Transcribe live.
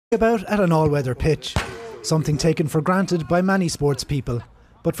About at an all-weather pitch, something taken for granted by many sports people.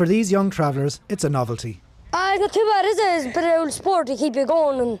 But for these young travellers, it's a novelty. It's not too bad, is it? It's a bit of old sport to keep you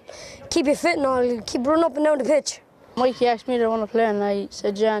going and keep you fit and all, keep running up and down the pitch. Mikey asked me to want to play and I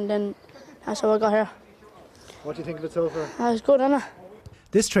said yeah, and then that's how I got here. What do you think of it so far? It's good, isn't it?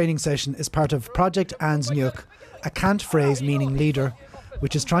 This training session is part of Project Ains Nyuk, a cant phrase meaning leader,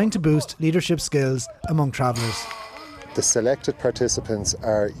 which is trying to boost leadership skills among travellers. The selected participants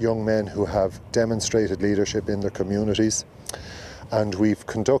are young men who have demonstrated leadership in their communities, and we've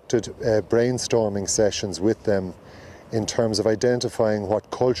conducted brainstorming sessions with them in terms of identifying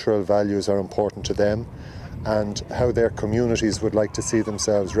what cultural values are important to them and how their communities would like to see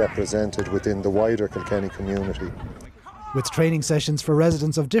themselves represented within the wider Kilkenny community. With training sessions for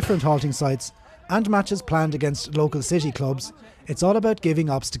residents of different halting sites and matches planned against local city clubs, it's all about giving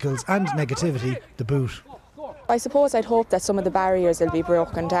obstacles and negativity the boot. I suppose I'd hope that some of the barriers will be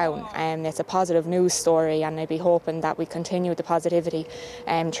broken down. It's a positive news story and I'd be hoping that we continue the positivity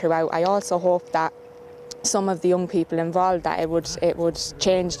throughout. I also hope that some of the young people involved, that it would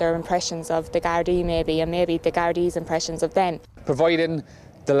change their impressions of the Gardaí maybe, and maybe the Gardaí's impressions of them. Providing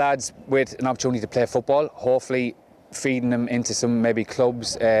the lads with an opportunity to play football, hopefully feeding them into some maybe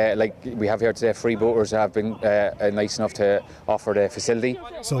clubs like we have here today. Freebooters have been nice enough to offer the facility.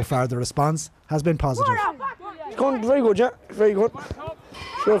 So far the response has been positive. It's going very good, yeah, very good.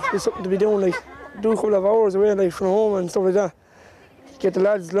 Sure, it's something to be doing, like do a couple of hours away like from home and stuff like that. Get the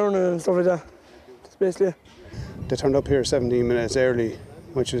lads learning and stuff like that. That's basically it. They turned up here 17 minutes early,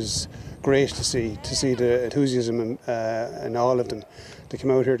 which was great to see the enthusiasm in all of them. They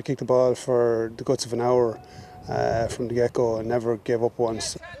came out here to kick the ball for the guts of an hour from the get-go and never gave up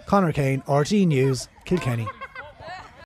once. Conor Kane, RTE News, Kilkenny.